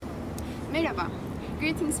Merhaba.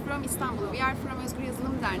 Greetings from Istanbul. We are from Özgür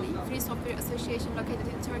Yazılım Derneği, Free Software Association located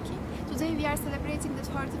in Turkey. Today we are celebrating the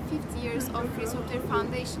 35th years of Free Software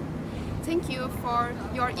Foundation. Thank you for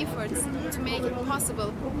your efforts to make it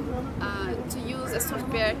possible to use a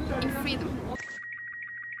software in freedom.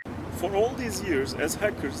 For all these years, as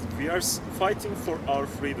hackers, we are fighting for our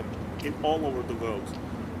freedom in all over the world.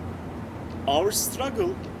 Our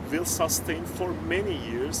struggle will sustain for many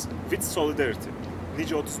years with solidarity.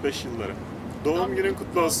 Nice 35 yıllara. Doğum günün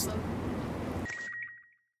kutlu olsun.